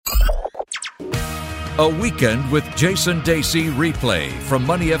A Weekend with Jason Dacey replay from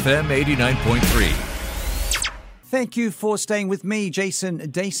Money FM 89.3. Thank you for staying with me,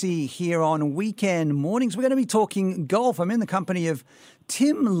 Jason Dacey, here on Weekend Mornings. We're going to be talking golf. I'm in the company of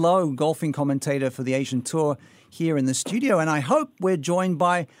Tim Lowe, golfing commentator for the Asian Tour, here in the studio. And I hope we're joined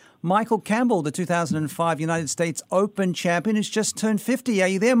by Michael Campbell, the 2005 United States Open champion, who's just turned 50. Are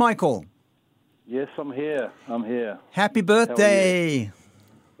you there, Michael? Yes, I'm here. Happy birthday.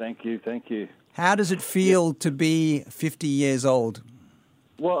 Thank you. How does it feel to be 50 years old?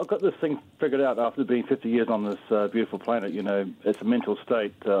 Well, I've got this thing figured out after being 50 years on this beautiful planet. You know, it's a mental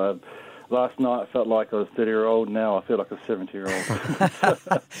state. Last night I felt like I was 30-year-old. Now I feel like a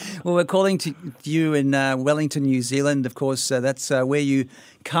 70-year-old. Well, we're calling to you in Wellington, New Zealand. Of course, that's where you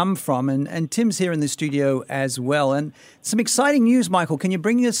come from. And Tim's here in the studio as well. And some exciting news, Michael. Can you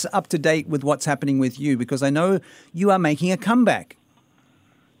bring us up to date with what's happening with you? Because I know you are making a comeback.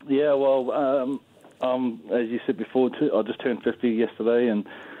 Yeah, well, as you said before, I just turned 50 yesterday, and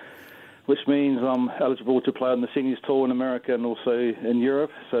which means I'm eligible to play on the Seniors Tour in America and also in Europe.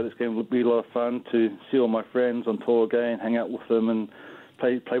 So it's going to be a lot of fun to see all my friends on tour again, hang out with them, and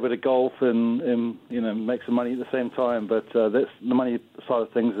play a bit of golf and make some money at the same time. But that's the money side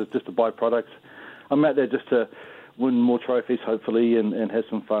of things is just a byproduct. I'm out there just to win more trophies, hopefully, and have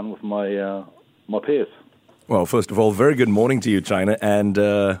some fun with my peers. Well, first of all, very good morning to you, China, and,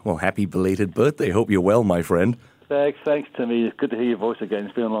 happy belated birthday. Hope you're well, my friend. Thanks, Timmy. It's good to hear your voice again.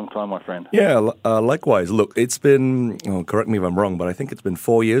 It's been a long time, my friend. Yeah, likewise. Look, it's been, correct me if I'm wrong, but I think it's been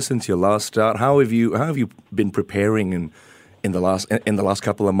 4 years since your last start. How have you been preparing in the last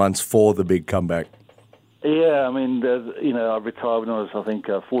couple of months for the big comeback? Yeah, I mean, I retired when I was, I think,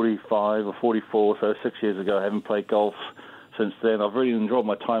 45 or 44, so 6 years ago. I haven't played golf since then. I've really enjoyed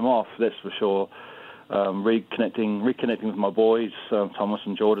my time off, that's for sure. Reconnecting with my boys, Thomas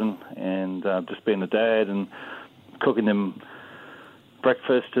and Jordan, and just being a dad and cooking them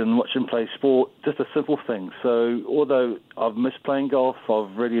breakfast and watching them play sport, just a simple thing. So although I've missed playing golf,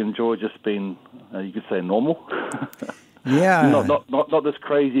 I've really enjoyed just being, you could say, normal. Yeah. Not this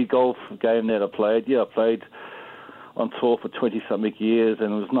crazy golf game that I played. Yeah, I played on tour for 20-something years,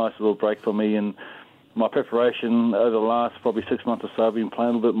 and it was a nice little break for me. And my preparation over the last probably 6 months or so, I've been playing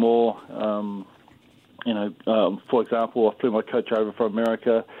a little bit more. For example, I flew my coach over from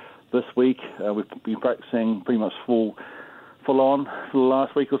America this week. We've been practicing pretty much full on for the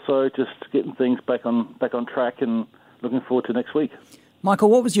last week or so, just getting things back on track and looking forward to next week. Michael,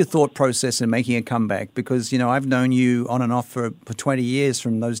 what was your thought process in making a comeback? Because, I've known you on and off for 20 years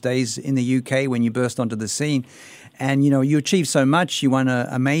from those days in the UK when you burst onto the scene. And, you achieved so much. You won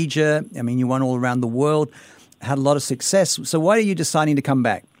a major. I mean, you won all around the world, had a lot of success. So why are you deciding to come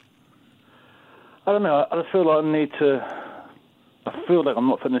back? I don't know. I just feel like I feel like I'm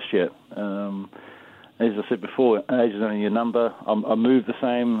not finished yet. As I said before, age is only a number. I moved the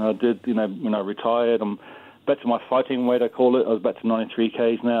same I did, when I retired. I'm back to my fighting weight, I call it. I was back to 93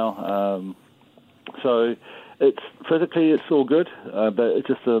 Ks now. So physically it's all good, but it's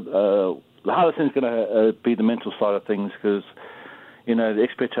just the hardest thing is going to be the mental side of things because, the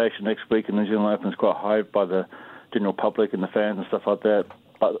expectation next week in the New Zealand Open is quite high by the general public and the fans and stuff like that.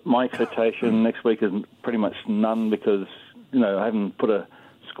 But my expectation next week is pretty much none because, I haven't put a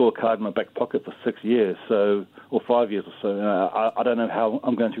scorecard in my back pocket for 6 years, or 5 years or so. I don't know how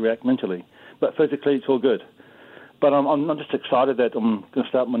I'm going to react mentally. But physically, it's all good. But I'm just excited that I'm going to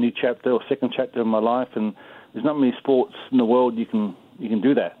start my new chapter or second chapter in my life, and there's not many sports in the world you can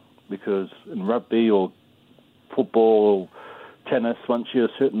do that because in rugby or football or tennis, once you're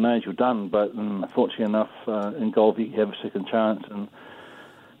a certain age, you're done. But fortunately enough, in golf, you have a second chance, and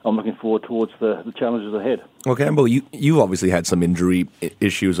I'm looking forward towards the challenges ahead. Well, Campbell, you've obviously had some injury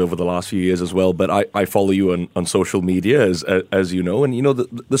issues over the last few years as well, but I follow you on social media, as you know, and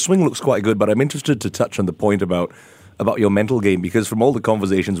the swing looks quite good, but I'm interested to touch on the point about your mental game, because from all the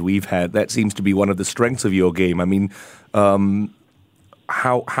conversations we've had, that seems to be one of the strengths of your game. I mean, how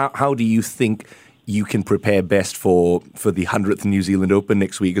do you think you can prepare best for the 100th New Zealand Open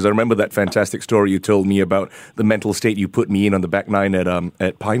next week? Because I remember that fantastic story you told me about the mental state you put me in on the back nine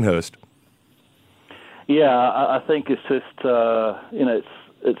at Pinehurst. Yeah, I think it's just,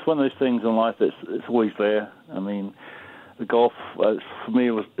 it's one of those things in life that's it's always there. I mean, the golf, for me,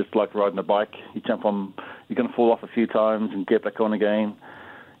 it's like riding a bike. You jump on, you're going to fall off a few times and get back on again.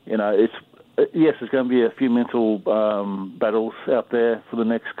 Yes, there's going to be a few mental battles out there for the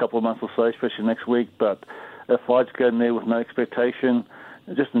next couple of months or so, especially next week. But if I just go in there with no expectation,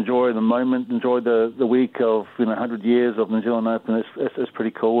 just enjoy the moment, enjoy the week of 100 years of New Zealand Open, it's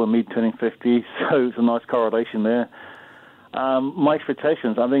pretty cool. And me turning 50, so it's a nice correlation there. My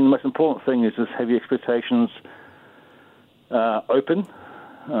expectations, I think the most important thing is just have your expectations open.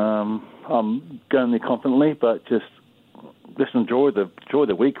 I'm going there confidently, but just enjoy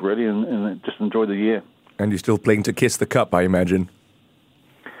the week, really, and just enjoy the year. And you're still playing to kiss the cup, I imagine.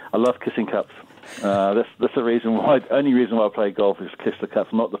 I love kissing cups. That's the reason why. Only reason why I play golf is kiss the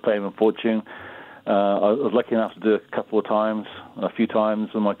cups, not the fame and fortune. I was lucky enough to do it a few times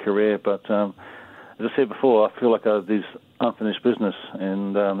in my career, but as I said before, I feel like I have this unfinished business,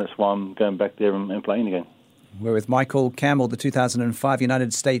 and that's why I'm going back there and playing again. We're with Michael Campbell, the 2005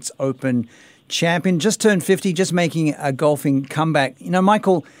 United States Open champion, just turned 50, just making a golfing comeback. You know,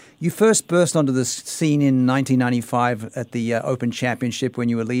 Michael, you first burst onto the scene in 1995 at the Open Championship when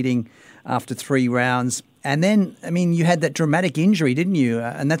you were leading after 3 rounds. And then, I mean, you had that dramatic injury, didn't you?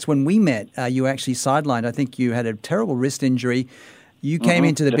 And that's when we met. You were actually sidelined. I think you had a terrible wrist injury. You came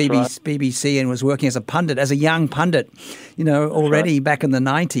into the BBC and was working as a pundit, as a young pundit, you know, already back in the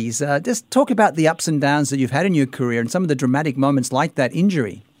 90s. Just talk about the ups and downs that you've had in your career and some of the dramatic moments like that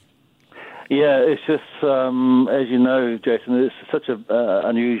injury. Yeah, it's just, as you know, Jason, it's such an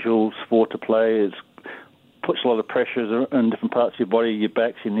unusual sport to play. It puts a lot of pressures in different parts of your body, your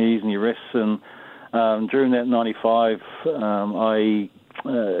backs, your knees and your wrists. And during that 95, I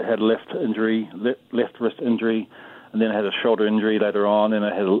had a left wrist injury, and then I had a shoulder injury later on, and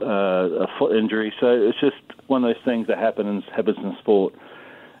I had a foot injury. So it's just one of those things that happens in sport.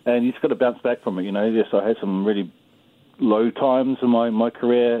 And you just got to bounce back from it, you know. Yes, I had some really low times in my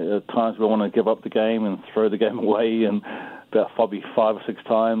career, times where I want to give up the game and throw the game away, and about probably 5 or 6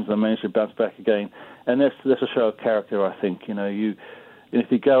 times I managed to bounce back again. And that's a show of character, I think. You know,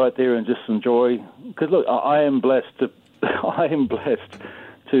 if you go out there and just enjoy, because look, I am blessed to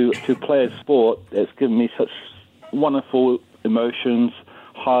play a sport that's given me such wonderful emotions,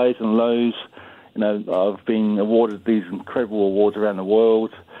 highs and lows. You know, I've been awarded these incredible awards around the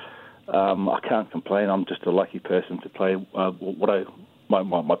world. I can't complain. I'm just a lucky person to play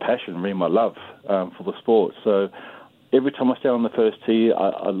my passion, really my love for the sport. So every time I stand on the first tee,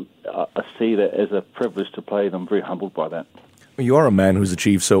 I see that as a privilege to play, and I'm very humbled by that. You are a man who's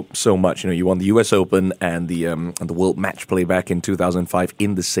achieved so much. You know, you won the U.S. Open and the World Match Play back in 2005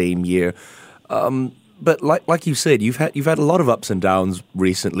 in the same year. But like you said, you've had a lot of ups and downs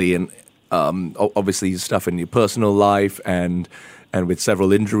recently, and obviously stuff in your personal life and with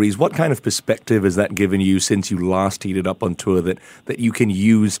several injuries. What kind of perspective has that given you since you last heated up on tour that you can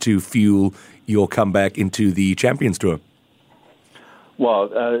use to fuel your comeback into the Champions Tour? Well,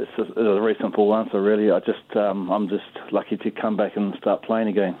 it's a very simple answer, really. I'm just lucky to come back and start playing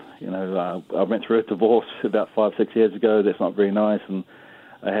again. You know, I went through a divorce about 5-6 years ago. That's not very nice, and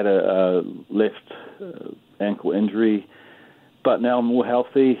I had a left ankle injury, but now I'm more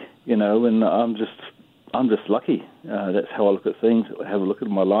healthy. You know, and I'm just lucky. That's how I look at things. Have a look at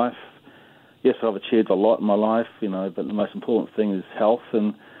my life. Yes, I've achieved a lot in my life, you know, but the most important thing is health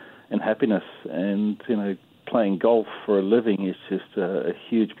and happiness. And, you know, playing golf for a living is just a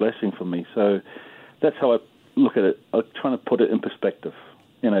huge blessing for me. So that's how I look at it. I'm trying to put it in perspective.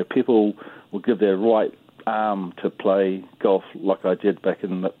 You know, people will give their right arm to play golf like I did back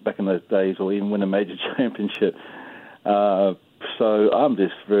in those days, or even win a major championship. So I'm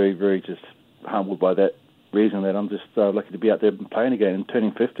just very, very just humbled by that reason, that I'm just lucky to be out there playing again and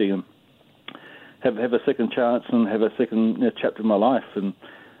turning 50 and have a second chance and have a second chapter in my life. And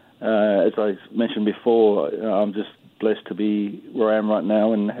as I mentioned before, I'm just blessed to be where I am right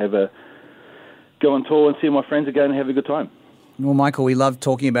now and go on tour and see my friends again and have a good time. Well, Michael, we love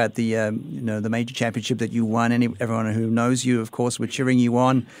talking about the major championship that you won. Everyone who knows you, of course, we're cheering you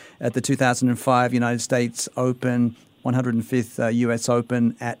on at the 2005 United States Open, 105th U.S.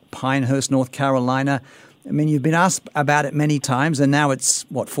 Open at Pinehurst, North Carolina. I mean, you've been asked about it many times, and now it's,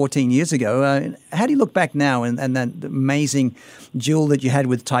 14 years ago. How do you look back now and that amazing duel that you had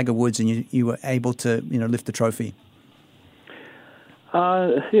with Tiger Woods, and you were able to, lift the trophy?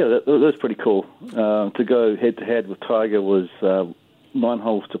 That was pretty cool. To go head-to-head with Tiger was 9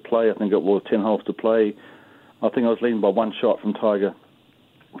 holes to play. I think it was 10 holes to play. I think I was leading by 1 shot from Tiger,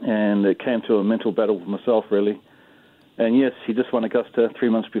 and it came to a mental battle with myself, really. And yes, he just won Augusta 3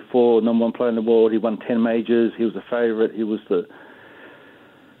 months before, number 1 player in the world. He won 10 majors. He was the favourite. He was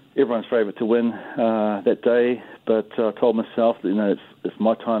everyone's favourite to win that day. But I told myself that it's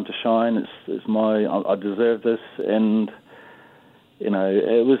my time to shine. I deserve this, and it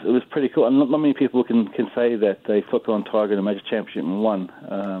was pretty cool. And not many people can say that they flipped on Tiger in a major championship and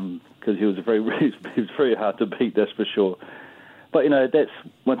won, because he was very hard to beat. That's for sure. But that's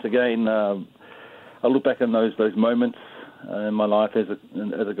once again. I look back on those moments in my life as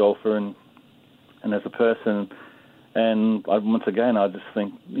a golfer and as a person, And once again, I just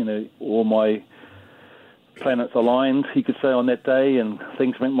think, all my planets aligned, you could say, on that day, and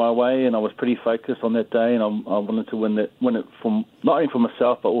things went my way, and I was pretty focused on that day, and I wanted to win it from not only for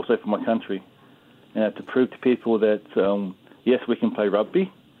myself but also for my country, to prove to people that yes, we can play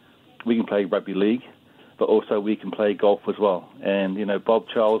rugby, we can play rugby league, but also we can play golf as well. And Bob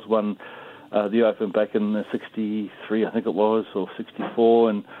Charles won the Open back in '63, I think it was, or '64,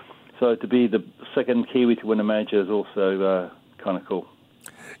 and so to be the second Kiwi to win a major is also kind of cool.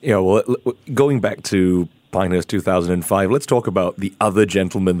 Yeah, well, going back to Pinehurst 2005. Let's talk about the other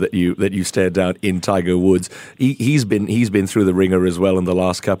gentleman that you stared down in Tiger Woods. He's been through the ringer as well in the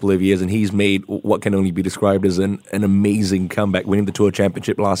last couple of years, and he's made what can only be described as an amazing comeback, winning the Tour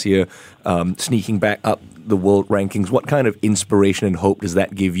Championship last year, sneaking back up the world rankings. What kind of inspiration and hope does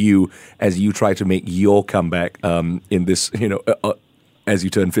that give you as you try to make your comeback in this, as you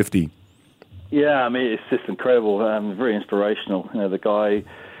turn 50? Yeah, I mean, it's just incredible. Very inspirational. The guy,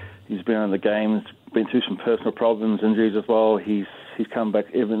 he's been in the games, been through some personal problems, injuries as well. He's come back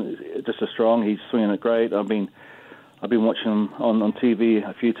even just as strong. He's swinging it great. I've been watching him on TV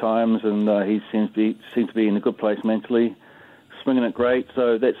a few times, and he seems to be in a good place mentally, swinging it great.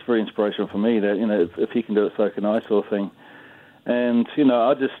 So that's very inspirational for me. That if he can do it, so can I, sort of thing. And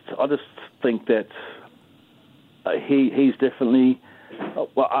I just think that he's definitely.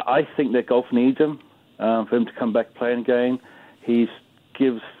 Well, I think that golf needs him for him to come back playing again. He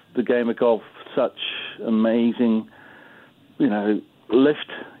gives the game of golf such amazing,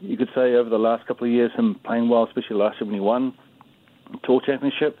 lift, you could say, over the last couple of years, him playing well, especially last year when he won the Tour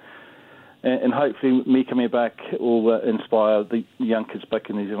Championship. And hopefully me coming back will inspire the young kids back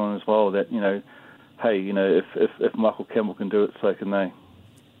in New Zealand as well, that, hey, if Michael Campbell can do it, so can they.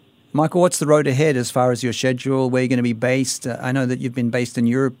 Michael, what's the road ahead as far as your schedule, where you're going to be based? I know that you've been based in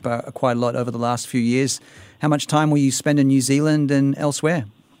Europe quite a lot over the last few years. How much time will you spend in New Zealand and elsewhere?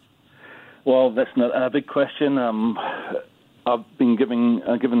 Well, that's not a big question. I've been given,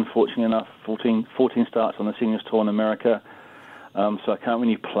 fortunately enough, 14 starts on the Seniors Tour in America. So I can't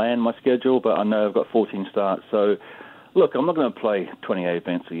really plan my schedule, but I know I've got 14 starts. So, look, I'm not going to play 28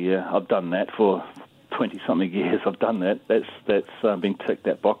 events a year. I've done that for 20-something years. I've done that. That's been ticked,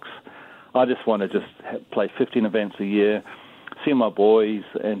 that box. I just want to play 15 events a year, see my boys,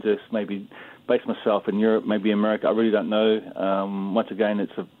 and just maybe base myself in Europe, maybe America. I really don't know. Once again,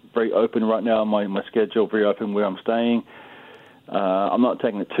 it's very open right now, my schedule, very open where I'm staying. I'm not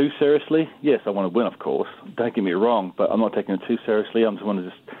taking it too seriously. Yes, I want to win, of course. Don't get me wrong, but I'm not taking it too seriously. I just want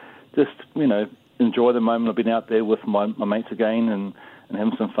to just enjoy the moment of being out there with my mates again and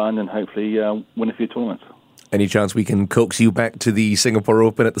having some fun and hopefully win a few tournaments. Any chance we can coax you back to the Singapore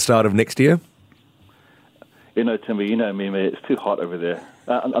Open at the start of next year? Timmy, you know me, mate. It's too hot over there.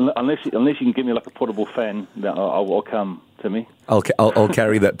 Unless you can give me like a portable fan, I'll come, Timmy. I'll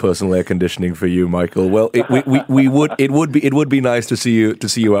carry that personal air conditioning for you, Michael. Well, it would be nice to see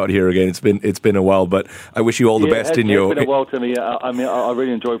you out here again. It's been a while, but I wish you all the best in your. It's been a while, Timmy. I mean, I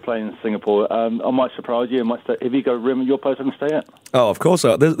really enjoy playing in Singapore. I might surprise you. Have you got a room at your place I can stay at? Oh, of course.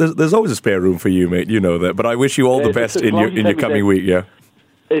 There's always a spare room for you, mate. You know that. But I wish you all the best in your coming week. Yeah.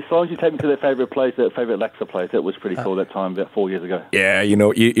 As long as you take me to their favourite place, that favourite Laksa place, that was pretty cool that time, about 4 years ago. Yeah, you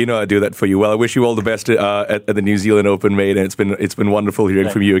know I do that for you. Well, I wish you all the best at the New Zealand Open, mate, and it's been wonderful hearing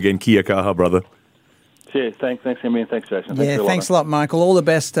from you again. Kia kaha, brother. Cheers. Thanks, Henry, and thanks, Jason. Thanks a lot, Michael. All the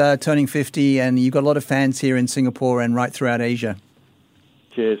best turning 50, and you've got a lot of fans here in Singapore and right throughout Asia.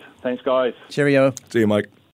 Cheers. Thanks, guys. Cheerio. See you, Mike.